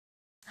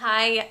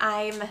Hi,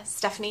 I'm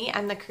Stephanie.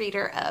 I'm the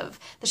creator of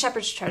The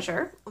Shepherd's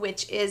Treasure,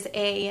 which is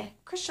a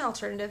Christian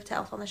alternative to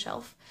Elf on the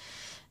Shelf.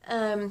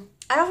 I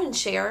often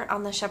share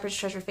on the Shepherd's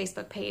Treasure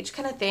Facebook page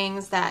kind of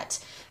things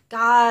that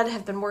God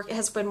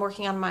has been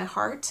working on my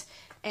heart.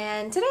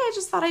 And today I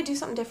just thought I'd do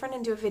something different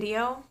and do a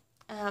video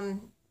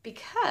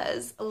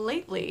because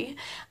lately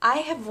I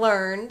have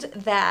learned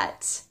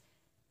that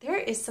there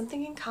is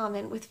something in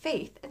common with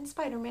faith and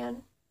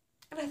Spider-Man,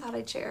 and I thought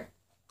I'd share.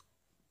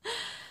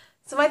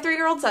 So my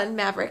 3-year-old son,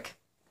 Maverick,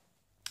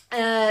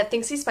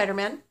 thinks he's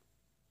Spider-Man.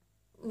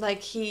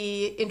 Like,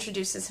 he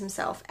introduces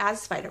himself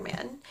as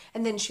Spider-Man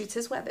and then shoots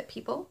his web at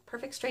people,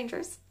 perfect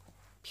strangers.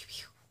 Pew,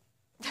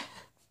 pew.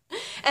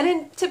 And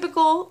in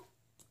typical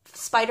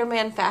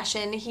Spider-Man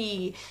fashion,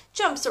 he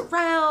jumps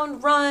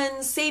around,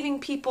 runs, saving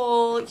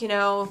people,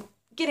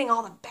 getting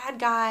all the bad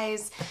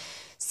guys.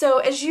 So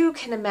as you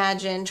can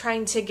imagine,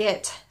 trying to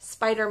get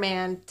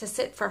Spider-Man to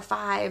sit for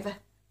 5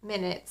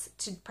 minutes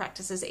to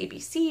practice his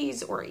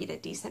ABCs or eat a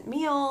decent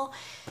meal,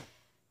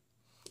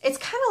 it's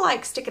kind of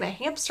like sticking a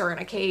hamster in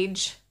a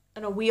cage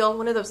and a wheel,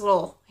 one of those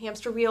little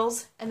hamster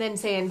wheels, and then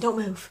saying, don't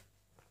move.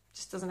 It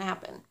just doesn't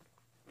happen.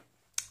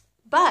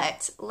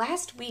 But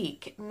last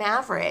week,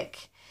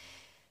 Maverick,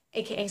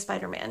 aka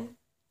Spider-Man,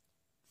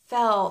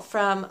 fell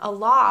from a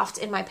loft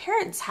in my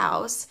parents'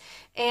 house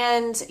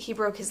and he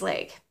broke his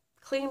leg.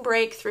 Clean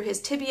break through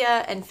his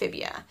tibia and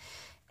fibia.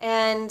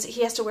 And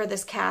he has to wear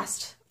this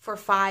cast for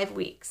 5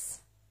 weeks.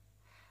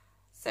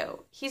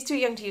 So he's too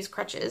young to use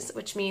crutches,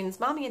 which means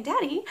Mommy and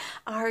Daddy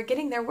are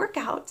getting their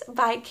workout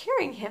by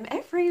carrying him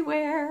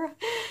everywhere.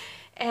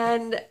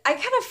 And I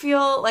kind of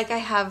feel like I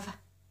have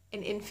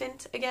an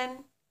infant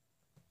again.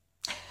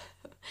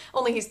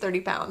 Only he's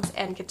 30 pounds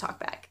and can talk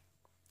back.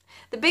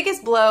 The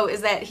biggest blow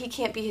is that he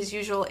can't be his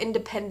usual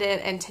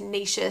independent and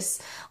tenacious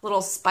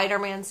little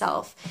Spider-Man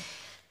self.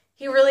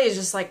 He really is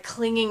just like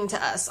clinging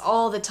to us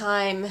all the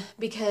time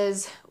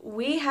because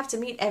we have to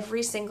meet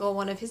every single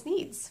one of his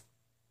needs.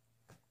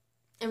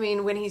 I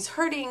mean, when he's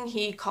hurting,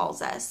 he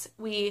calls us.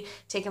 We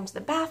take him to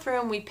the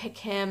bathroom. We pick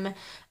him,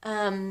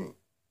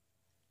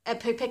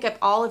 pick up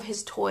all of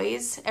his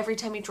toys. Every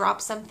time he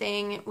drops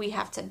something, we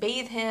have to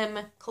bathe him,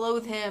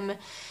 clothe him.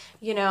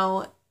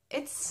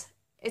 It's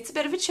a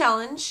bit of a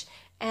challenge.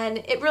 And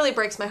it really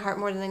breaks my heart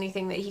more than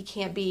anything that he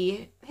can't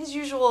be his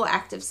usual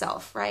active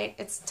self, right?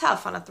 It's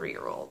tough on a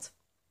 3-year-old.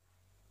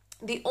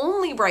 The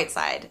only bright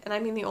side, and I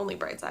mean the only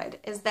bright side,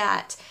 is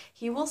that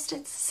he will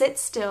sit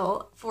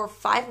still for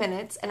 5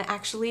 minutes and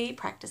actually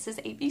practice his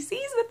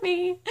ABCs with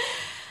me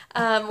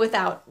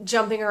without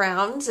jumping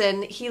around.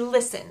 And he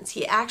listens.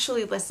 He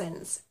actually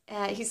listens.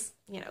 He's,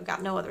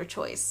 got no other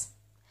choice.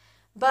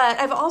 But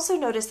I've also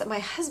noticed that my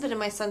husband and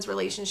my son's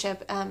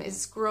relationship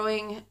is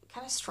growing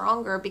kind of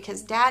stronger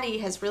because Daddy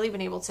has really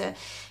been able to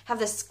have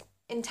this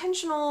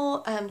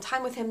intentional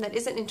time with him that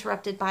isn't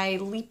interrupted by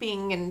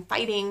leaping and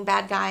fighting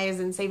bad guys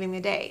and saving the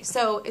day.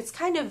 So it's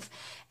kind of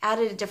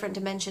added a different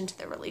dimension to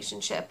the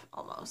relationship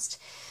almost.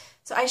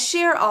 So I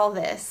share all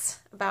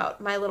this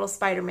about my little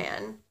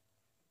Spider-Man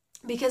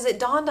because it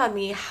dawned on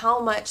me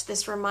how much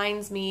this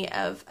reminds me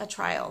of a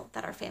trial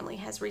that our family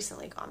has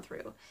recently gone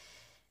through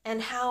and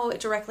how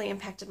it directly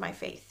impacted my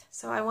faith.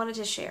 So I wanted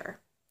to share.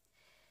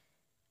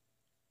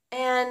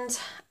 And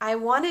I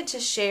wanted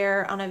to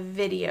share on a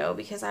video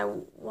because I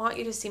want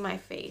you to see my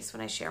face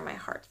when I share my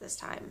heart this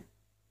time.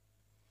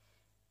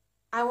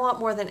 I want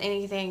more than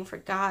anything for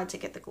God to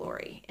get the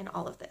glory in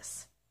all of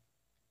this.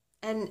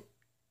 And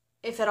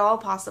if at all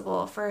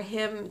possible, for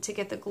Him to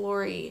get the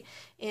glory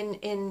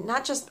in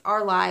not just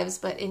our lives,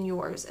 but in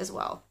yours as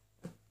well.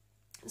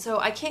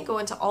 So I can't go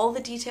into all the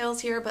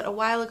details here, but a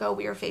while ago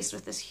we were faced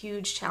with this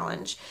huge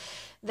challenge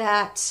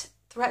that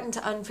threatened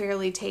to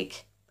unfairly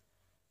take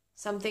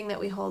something that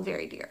we hold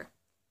very dear.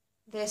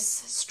 This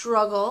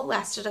struggle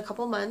lasted a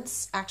couple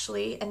months,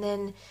 actually, and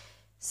then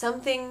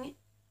something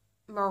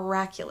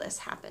miraculous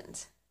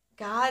happened.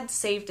 God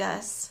saved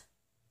us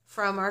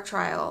from our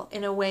trial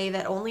in a way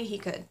that only He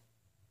could.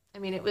 I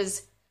mean, it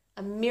was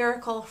a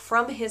miracle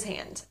from His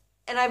hand.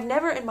 And I've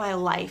never in my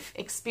life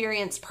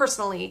experienced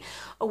personally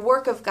a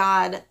work of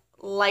God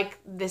like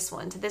this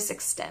one to this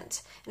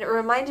extent. And it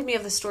reminded me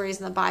of the stories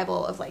in the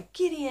Bible of like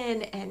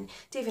Gideon and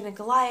David and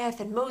Goliath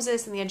and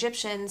Moses and the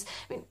Egyptians.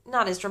 I mean,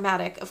 not as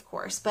dramatic, of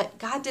course, but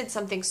God did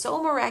something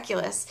so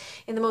miraculous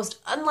in the most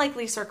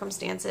unlikely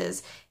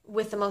circumstances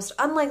with the most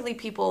unlikely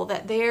people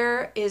that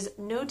there is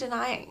no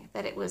denying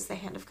that it was the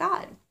hand of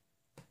God.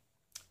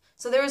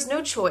 So there was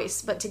no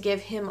choice but to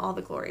give Him all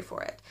the glory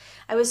for it.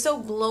 I was so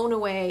blown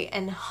away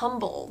and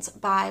humbled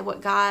by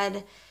what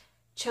God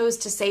chose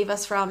to save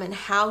us from and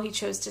how He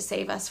chose to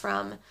save us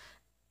from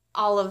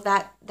all of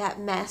that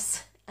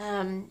mess.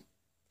 And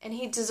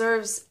He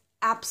deserves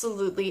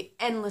absolutely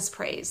endless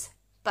praise.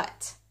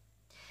 But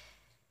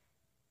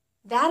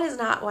that is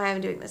not why I'm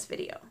doing this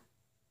video.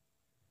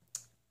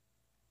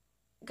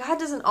 God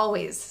doesn't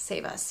always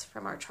save us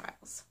from our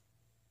trials.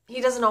 He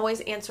doesn't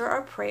always answer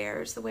our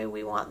prayers the way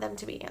we want them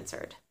to be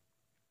answered.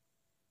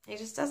 He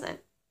just doesn't.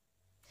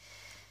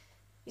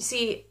 You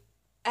see,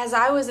 as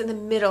I was in the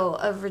middle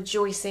of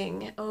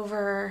rejoicing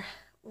over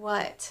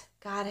what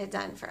God had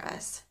done for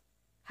us,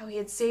 how he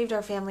had saved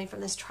our family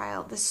from this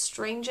trial, the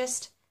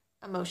strangest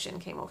emotion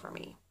came over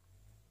me.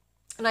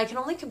 And I can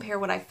only compare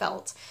what I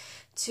felt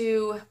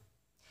to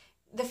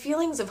the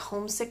feelings of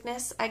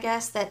homesickness, I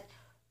guess, that,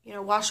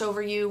 wash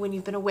over you when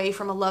you've been away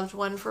from a loved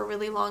one for a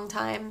really long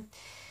time.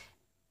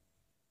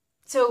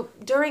 So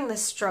during the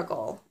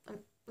struggle,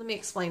 let me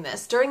explain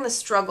this. During the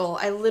struggle,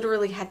 I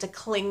literally had to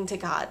cling to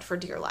God for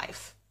dear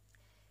life.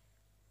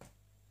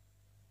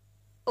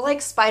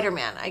 Like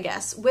Spider-Man, I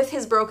guess, with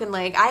his broken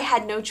leg, I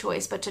had no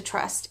choice but to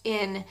trust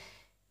in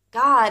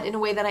God in a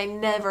way that I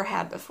never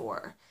had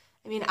before.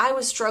 I mean, I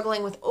was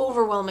struggling with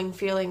overwhelming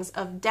feelings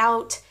of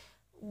doubt,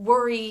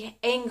 worry,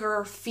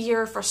 anger,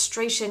 fear,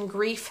 frustration,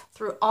 grief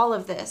through all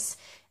of this.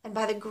 And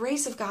by the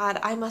grace of God,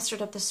 I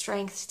mustered up the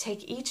strength to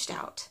take each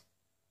doubt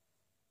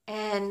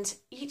and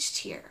each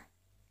tear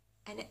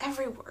and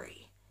every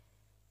worry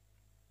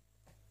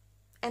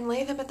and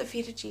lay them at the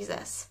feet of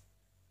Jesus.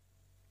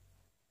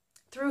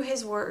 Through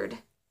his word,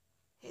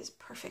 his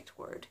perfect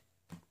word,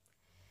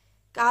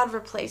 God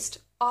replaced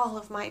all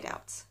of my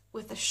doubts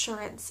with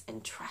assurance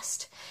and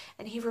trust.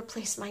 And he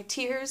replaced my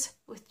tears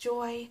with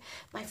joy,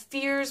 my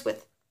fears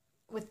with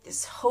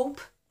this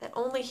hope that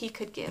only he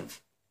could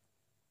give.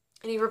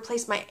 And he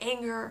replaced my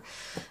anger,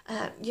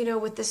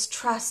 with this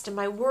trust, and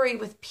my worry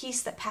with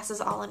peace that passes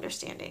all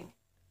understanding.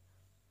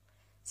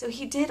 So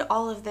he did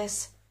all of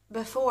this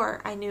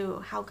before I knew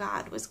how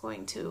God was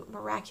going to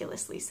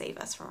miraculously save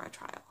us from our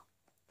trial.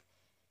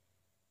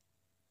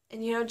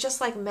 And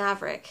just like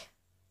Maverick,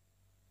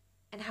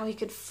 and how he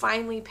could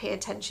finally pay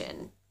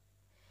attention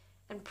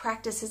and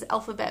practice his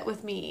alphabet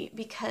with me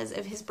because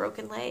of his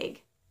broken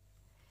leg,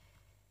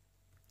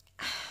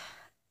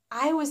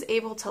 I was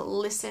able to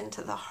listen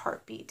to the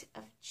heartbeat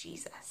of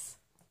Jesus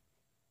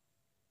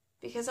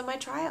because of my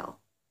trial.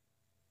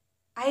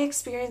 I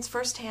experienced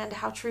firsthand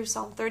how true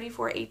Psalm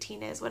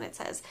 34:18 is when it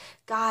says,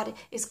 God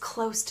is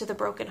close to the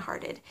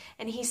brokenhearted,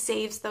 and he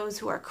saves those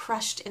who are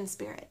crushed in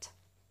spirit.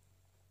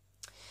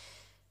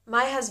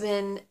 My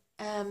husband,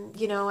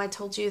 I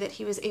told you that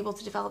he was able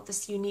to develop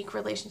this unique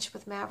relationship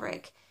with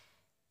Maverick.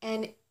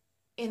 And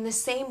in the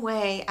same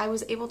way, I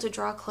was able to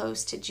draw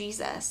close to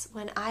Jesus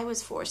when I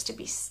was forced to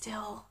be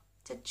still,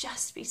 to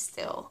just be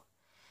still.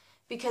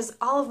 Because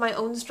all of my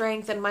own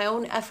strength and my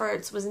own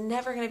efforts was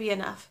never going to be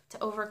enough to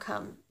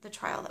overcome the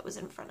trial that was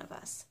in front of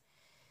us.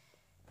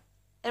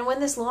 And when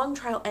this long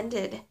trial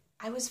ended,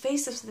 I was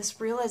faced with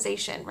this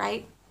realization,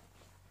 right?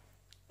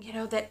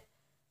 That,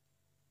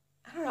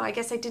 I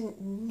guess I didn't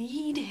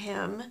need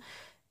him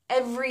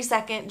every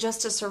second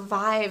just to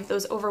survive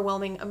those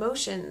overwhelming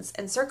emotions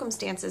and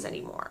circumstances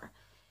anymore.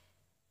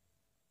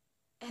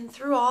 And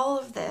through all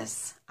of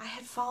this, I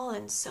had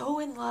fallen so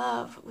in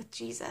love with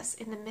Jesus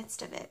in the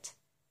midst of it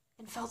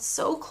and felt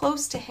so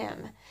close to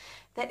him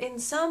that in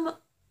some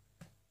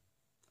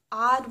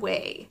odd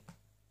way,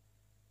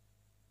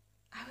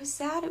 I was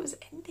sad it was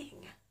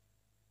ending.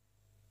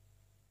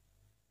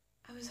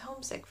 I was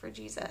homesick for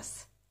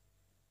Jesus.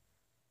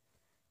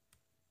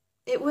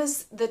 It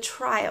was the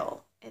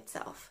trial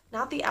itself,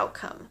 not the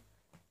outcome,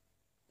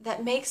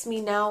 that makes me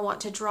now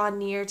want to draw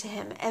near to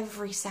him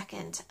every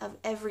second of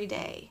every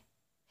day.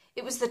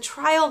 It was the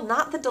trial,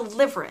 not the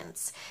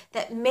deliverance,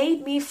 that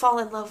made me fall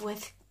in love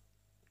with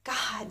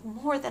God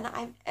more than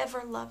I've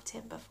ever loved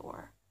him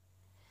before.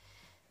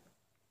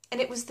 And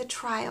it was the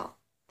trial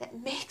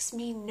that makes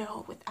me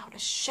know without a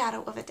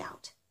shadow of a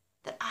doubt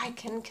that I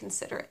can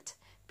consider it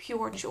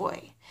pure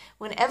joy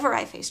whenever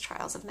I face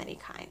trials of many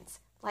kinds,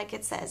 like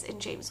it says in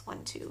James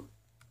 1:2.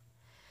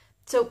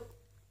 So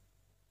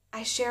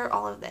I share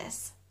all of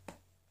this,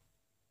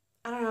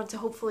 to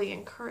hopefully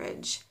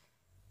encourage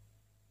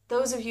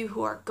those of you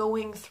who are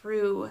going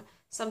through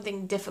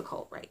something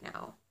difficult right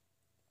now.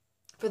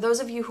 For those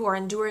of you who are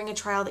enduring a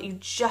trial that you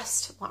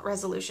just want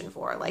resolution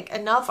for, like,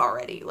 enough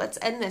already, let's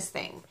end this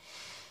thing.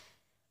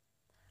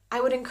 I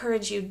would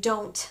encourage you,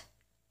 don't,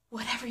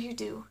 whatever you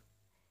do,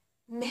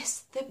 miss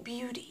the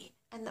beauty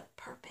and the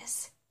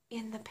purpose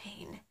in the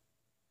pain,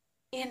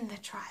 in the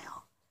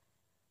trial.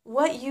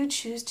 What you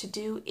choose to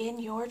do in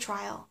your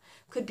trial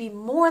could be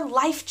more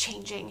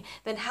life-changing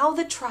than how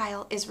the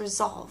trial is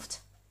resolved.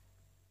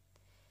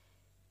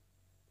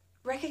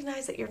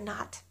 Recognize that you're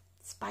not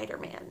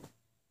Spider-Man.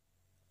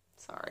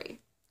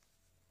 Sorry.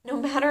 No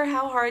matter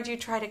how hard you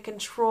try to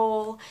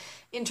control,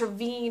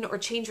 intervene, or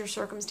change your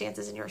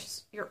circumstances in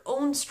your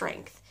own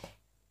strength,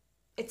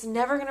 it's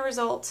never going to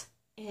result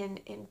in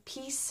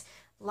peace,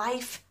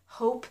 life,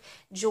 hope,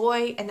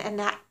 joy, and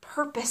that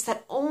purpose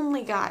that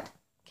only God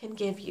can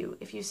give you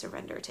if you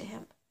surrender to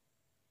him.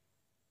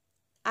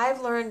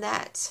 I've learned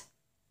that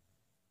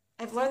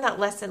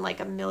lesson like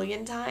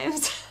 1,000,000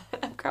 times.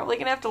 I'm probably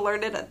going to have to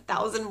learn it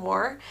 1,000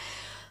 more.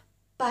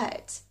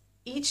 But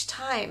each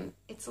time,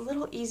 it's a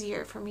little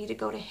easier for me to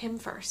go to him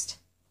first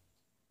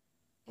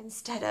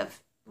instead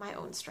of my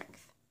own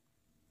strength.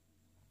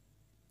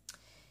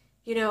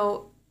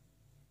 You'll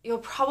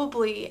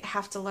probably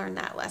have to learn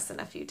that lesson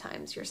a few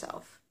times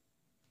yourself.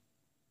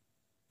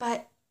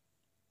 But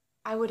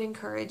I would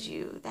encourage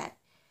you that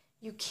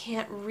you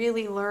can't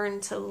really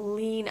learn to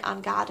lean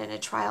on God in a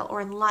trial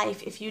or in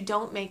life if you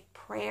don't make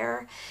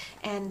prayer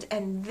and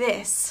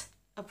this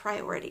a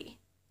priority.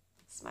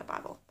 This is my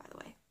Bible, by the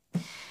way.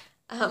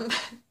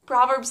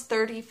 Proverbs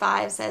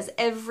 35 says,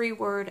 every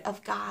word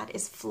of God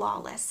is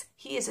flawless.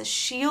 He is a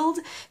shield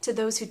to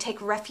those who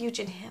take refuge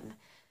in him.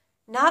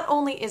 Not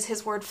only is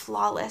his word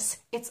flawless,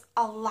 it's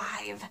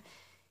alive.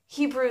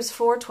 Hebrews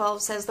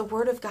 4:12 says, the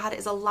word of God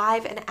is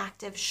alive and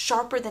active,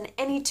 sharper than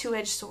any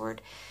two-edged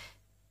sword,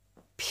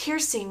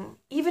 piercing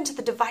even to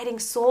the dividing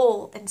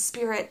soul and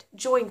spirit,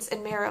 joints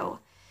and marrow.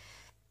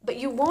 But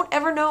you won't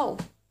ever know.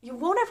 You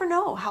won't ever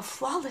know how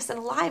flawless and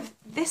alive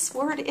this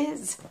word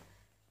is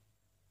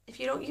if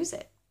you don't use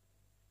it.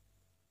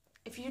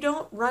 If you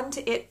don't run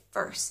to it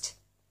first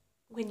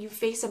when you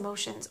face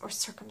emotions or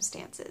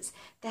circumstances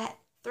that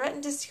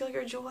threaten to steal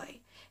your joy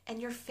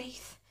and your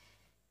faith.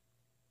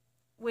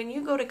 When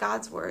you go to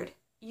God's word,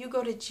 you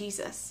go to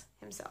Jesus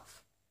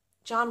himself.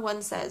 John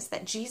 1 says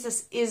that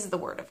Jesus is the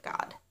word of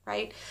God,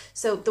 right?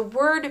 So the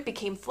word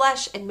became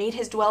flesh and made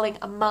his dwelling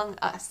among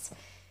us.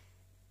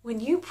 When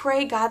you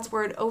pray God's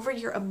word over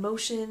your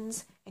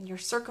emotions and your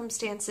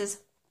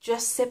circumstances,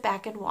 just sit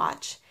back and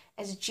watch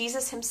as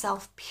Jesus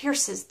himself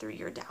pierces through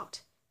your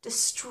doubt,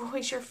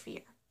 destroys your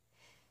fear,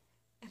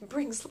 and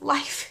brings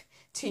life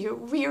to your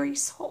weary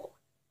soul.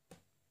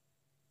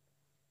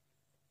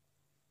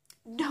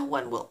 No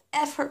one will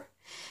ever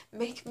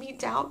make me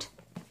doubt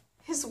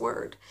his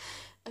word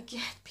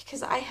again,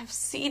 because I have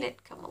seen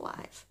it come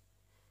alive.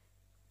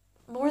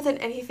 More than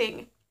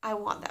anything, I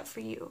want that for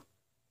you.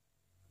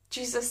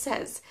 Jesus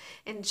says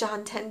in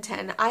John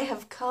 10:10, I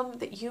have come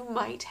that you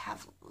might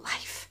have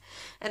life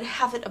and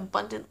have it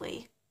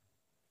abundantly.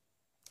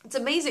 It's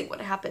amazing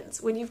what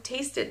happens when you've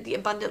tasted the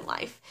abundant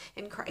life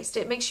in Christ.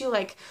 It makes you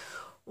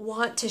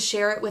want to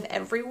share it with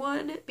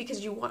everyone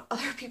because you want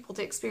other people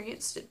to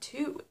experience it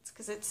too. It's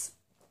because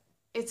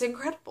it's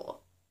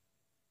incredible.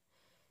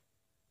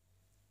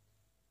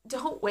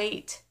 Don't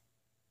wait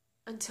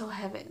until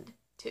heaven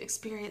to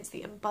experience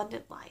the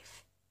abundant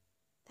life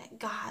that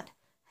God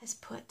has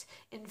put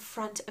in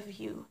front of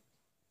you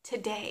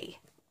today.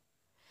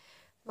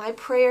 My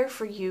prayer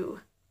for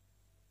you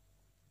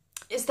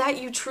is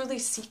that you truly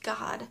seek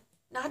God,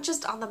 not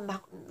just on the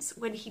mountains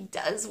when he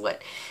does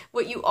what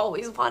you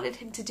always wanted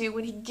him to do,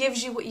 when he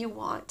gives you what you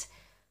want.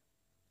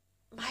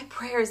 My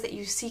prayer is that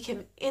you seek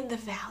him in the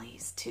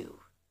valleys too.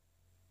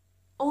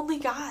 Only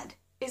God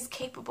is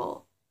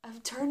capable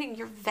of turning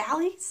your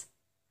valleys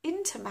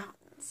into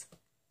mountains.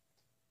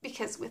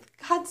 Because with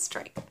God's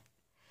strength,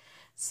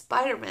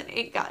 Spider-Man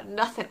ain't got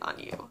nothing on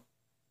you.